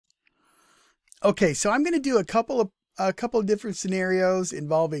Okay, so I'm going to do a couple of different scenarios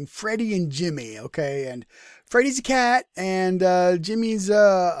involving Freddie and Jimmy. Okay, and Freddie's a cat, and Jimmy's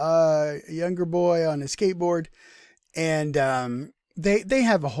a younger boy on a skateboard, and they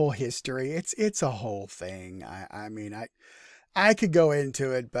have a whole history. It's a whole thing. I could go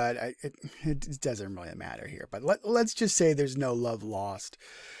into it, but it doesn't really matter here. But let's just say there's no love lost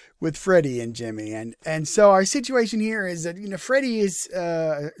with Freddie and Jimmy. And so our situation here is that, Jimmy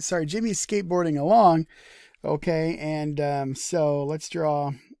is skateboarding along. Okay. And, so let's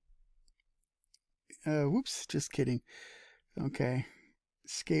draw, whoops, just kidding. Okay.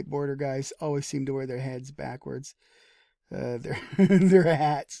 Skateboarder guys always seem to wear their heads backwards. Their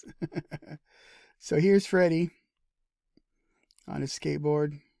hats. So here's Freddie on his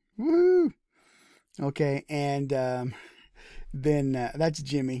skateboard. Woo! Okay. And, then that's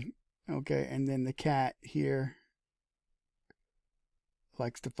Jimmy. Okay, and then the cat here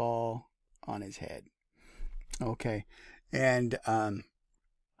likes to fall on his head. Okay, and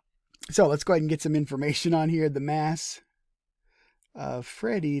so let's go ahead and get some information on here. The mass of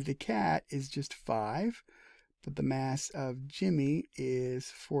Freddie the cat is just 5, but the mass of Jimmy is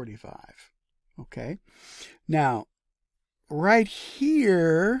 45. Okay, now right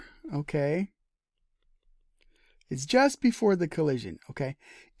here, okay, it's just before the collision, okay?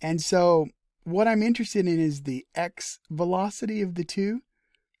 And so what I'm interested in is the x velocity of the two.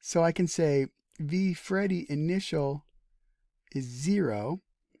 So I can say v Freddie initial is 0,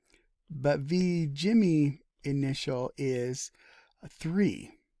 but v Jimmy initial is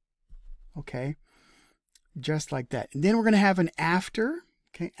 3, okay? Just like that. And then we're going to have an after,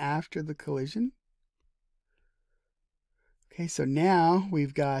 okay, after the collision. Okay, so now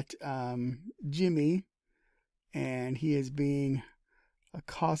we've got Jimmy, and he is being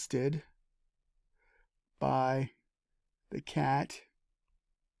accosted by the cat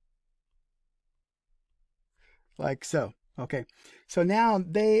like so. Okay, so now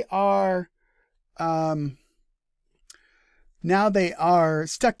they are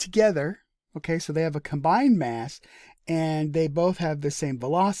stuck together. Okay, so they have a combined mass and they both have the same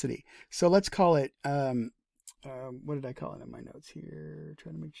velocity. So let's call it what did I call it in my notes here?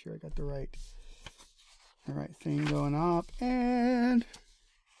 Trying to make sure I got the right thing going up, and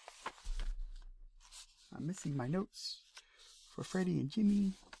I'm missing my notes for Freddie and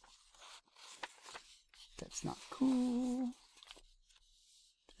Jimmy. That's not cool.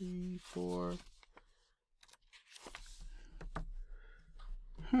 3, 4.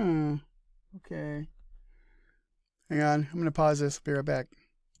 Okay. Hang on. I'm going to pause this. Be right back.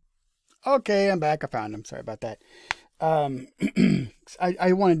 Okay, I'm back. I found them. Sorry about that.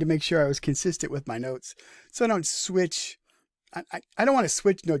 I wanted to make sure I was consistent with my notes, so I don't switch. I don't want to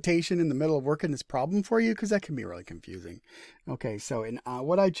switch notation in the middle of working this problem for you, because that can be really confusing. Okay, so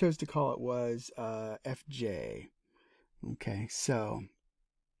what I chose to call it was FJ. Okay, so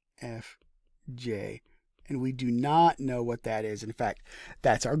FJ, and we do not know what that is. In fact,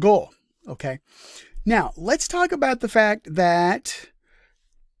 that's our goal. Okay, now let's talk about the fact that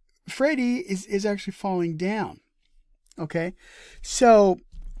Freddie is actually falling down. Okay, so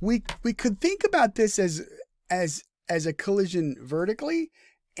we could think about this as a collision vertically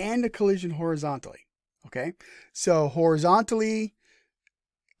and a collision horizontally. Okay, so horizontally,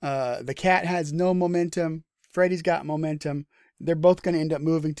 the cat has no momentum. Freddie's got momentum. They're both going to end up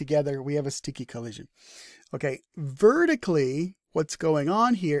moving together. We have a sticky collision. Okay, vertically, what's going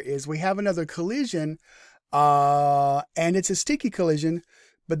on here is we have another collision, and it's a sticky collision.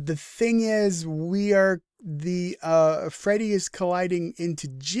 But the thing is, Freddie is colliding into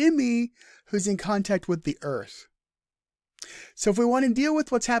Jimmy, who's in contact with the earth. So if we want to deal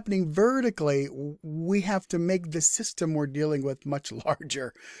with what's happening vertically, we have to make the system we're dealing with much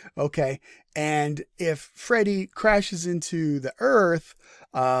larger. Okay. And if Freddie crashes into the earth,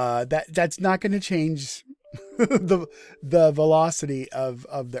 that's not going to change the velocity of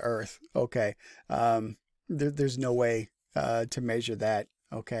the earth. Okay. There's no way to measure that.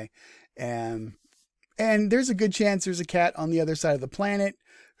 Okay. And there's a good chance there's a cat on the other side of the planet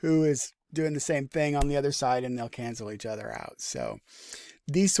who is doing the same thing on the other side, and they'll cancel each other out. So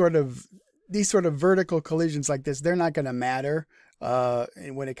these sort of vertical collisions like this, they're not going to matter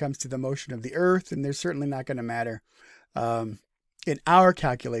when it comes to the motion of the earth, and they're certainly not going to matter in our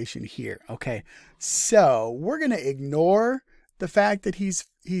calculation here. Okay, so we're going to ignore the fact that he's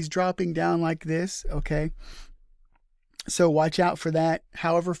dropping down like this. Okay, so watch out for that.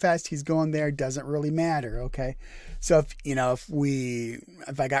 However fast he's going there doesn't really matter. Okay, so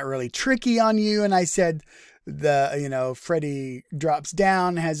if I got really tricky on you and I said Freddie drops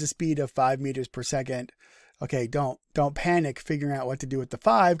down, has a speed of 5 meters per second, Okay, don't panic figuring out what to do with the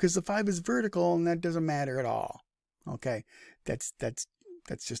 5, because the 5 is vertical and that doesn't matter at all. Okay, that's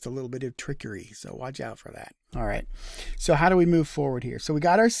just a little bit of trickery, so watch out for that. All right, so how do we move forward here? So we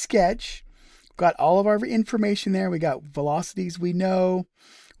got our sketch, got all of our information there. We got velocities we know,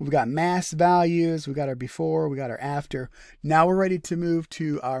 we've got mass values, we got our before, we got our after. Now we're ready to move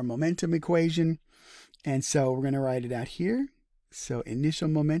to our momentum equation, and so we're going to write it out here. So initial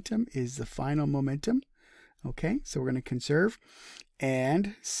momentum is the final momentum. Okay, so we're going to conserve.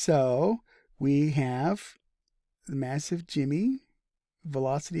 And so we have the mass of Jimmy,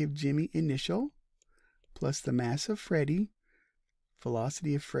 velocity of Jimmy initial, plus the mass of Freddie,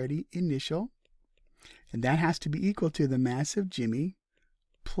 velocity of Freddie initial. And that has to be equal to the mass of Jimmy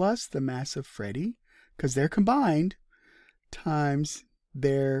plus the mass of Freddie, because they're combined, times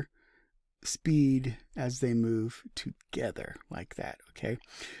their speed as they move together, like that. Okay,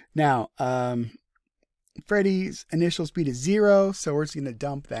 now Freddie's initial speed is 0, so we're just going to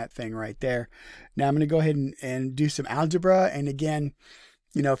dump that thing right there. Now I'm going to go ahead and do some algebra. And again,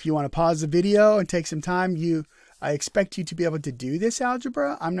 you know, if you want to pause the video and take some time, I expect you to be able to do this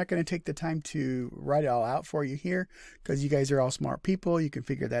algebra. I'm not going to take the time to write it all out for you here, because you guys are all smart people. You can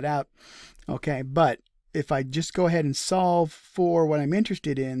figure that out. Okay, but if I just go ahead and solve for what I'm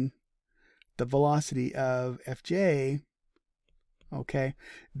interested in, the velocity of Fj, okay,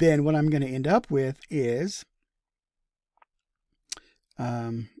 then what I'm going to end up with is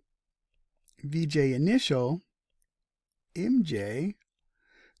Vj initial Mj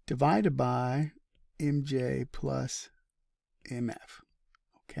divided by Mj plus Mf.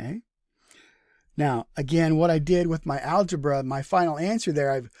 Okay. Now, again, what I did with my algebra, my final answer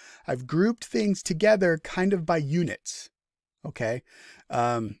there, I've grouped things together kind of by units. Okay.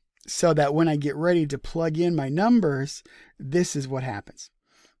 So that when I get ready to plug in my numbers, this is what happens.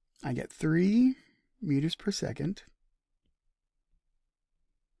 I get 3 meters per second.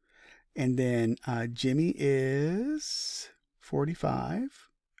 And then Jimmy is 45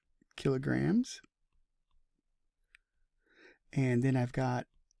 kilograms. And then I've got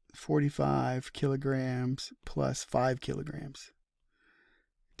 45 kilograms plus 5 kilograms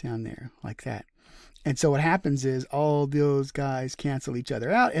down there, like that. And so what happens is all those guys cancel each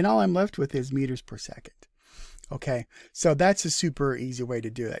other out, and all I'm left with is meters per second. Okay, so that's a super easy way to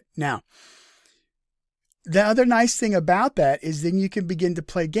do it. Now, the other nice thing about that is then you can begin to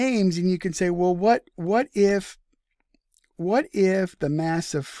play games, and you can say, well, what if the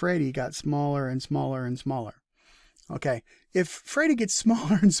mass of Freddie got smaller and smaller and smaller? Okay, if Freddie gets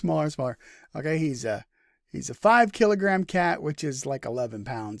smaller and smaller and smaller, okay, he's a 5 kilogram cat, which is like 11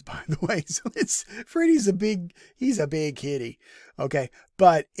 pounds, by the way. So Freddie's he's a big kitty. Okay.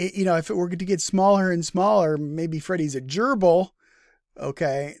 But you know, if it were to get smaller and smaller, maybe Freddie's a gerbil.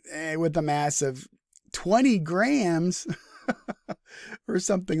 Okay. With a mass of 20 grams or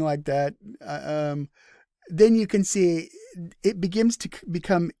something like that. Then you can see it begins to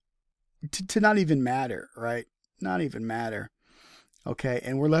become, to not even matter, right? Not even matter. Okay,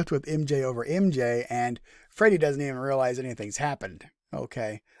 and we're left with Mj over Mj, and Freddie doesn't even realize anything's happened,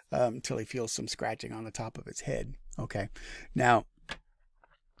 okay, until he feels some scratching on the top of his head. Okay, now,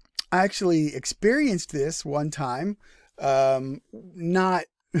 I actually experienced this one time, not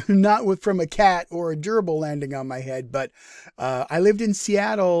from a cat or a gerbil landing on my head, but I lived in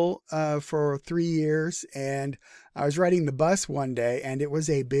Seattle for 3 years, and I was riding the bus one day, and it was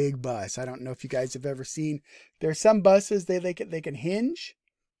a big bus. I don't know if you guys have ever seen. There's some buses they can hinge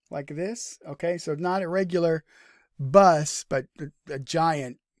like this. Okay, so not a regular bus, but a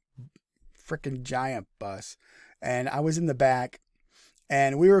giant, freaking giant bus. And I was in the back,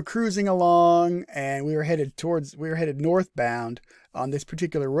 and we were cruising along, and we were headed northbound on this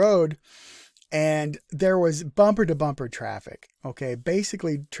particular road, and there was bumper to bumper traffic. Okay,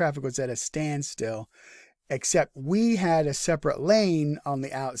 basically traffic was at a standstill, except we had a separate lane on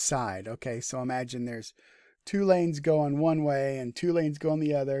the outside. Okay, so imagine there's 2 lanes going one way and 2 lanes going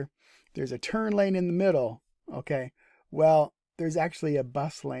the other. There's a turn lane in the middle. Okay, well, there's actually a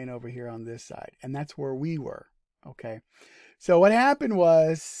bus lane over here on this side, and that's where we were. Okay, so what happened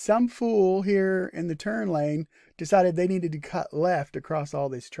was some fool here in the turn lane decided they needed to cut left across all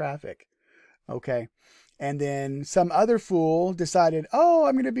this traffic. Okay, and then some other fool decided, oh,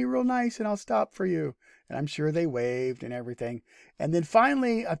 I'm going to be real nice and I'll stop for you. And I'm sure they waved and everything. And then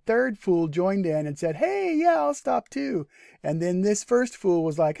finally a third fool joined in and said, hey, yeah, I'll stop too. And then this first fool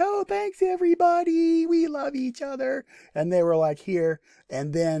was like, oh, thanks everybody, we love each other. And they were like, here.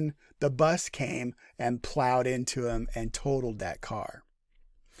 And then the bus came and plowed into him and totaled that car.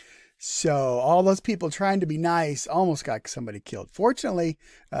 So all those people trying to be nice almost got somebody killed. Fortunately,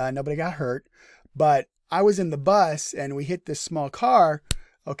 nobody got hurt. But I was in the bus and we hit this small car,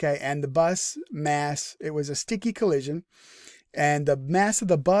 okay, and the bus mass, it was a sticky collision, and the mass of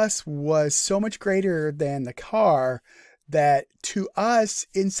the bus was so much greater than the car that to us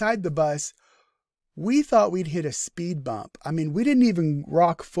inside the bus, we thought we'd hit a speed bump. I mean, we didn't even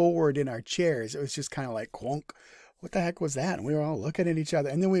rock forward in our chairs. It was just kind of like, quonk. What the heck was that? And we were all looking at each other.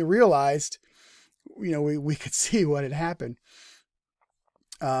 And then we realized, you know, we could see what had happened.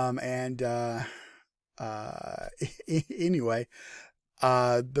 Anyway,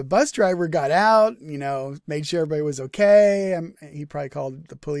 the bus driver got out, you know, made sure everybody was okay. He probably called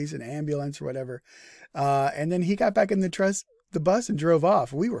the police and ambulance or whatever. And then he got back in the bus and drove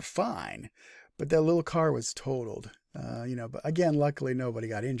off. We were fine, but that little car was totaled. You know, but again, luckily nobody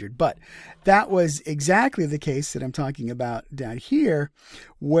got injured. But that was exactly the case that I'm talking about down here,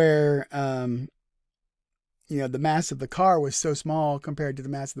 where you know, the mass of the car was so small compared to the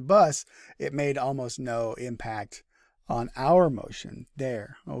mass of the bus, it made almost no impact on our motion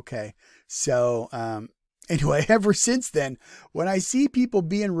there. Okay. So, anyway, ever since then, when I see people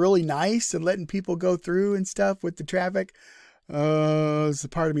being really nice and letting people go through and stuff with the traffic, the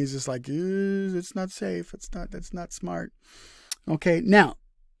part of me is just like, it's not safe. That's not smart. Okay. Now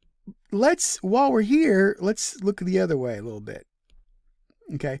while we're here, let's look the other way a little bit.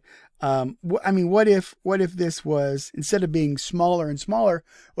 Okay. I mean, what if this was, instead of being smaller and smaller,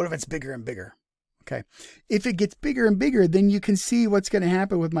 what if it's bigger and bigger? Okay. If it gets bigger and bigger, then you can see what's going to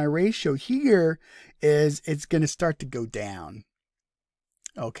happen with my ratio here is it's going to start to go down.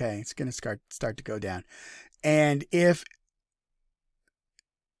 Okay. It's going to start to go down. And if,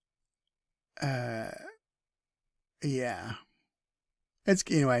 yeah, it's,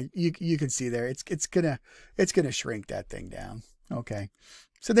 anyway, you can see there, it's going to shrink that thing down. Okay.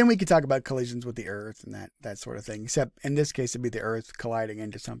 So then we could talk about collisions with the Earth and that sort of thing, except in this case, it'd be the Earth colliding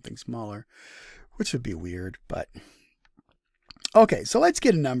into something smaller, which would be weird, but okay. So let's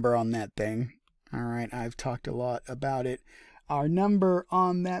get a number on that thing. All right. I've talked a lot about it. Our number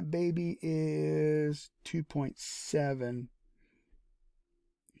on that baby is 2.7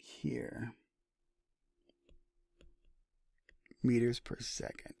 here. Meters per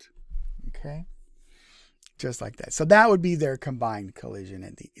second. Okay. Just like that. So that would be their combined collision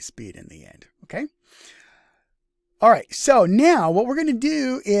and the speed in the end. Okay. All right. So now what we're going to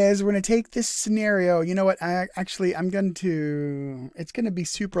do is we're going to take this scenario. You know what? It's going to be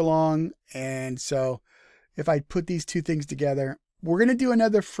super long. And so if I put these two things together, we're going to do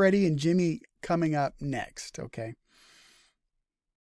another Freddie and Jimmy coming up next. Okay.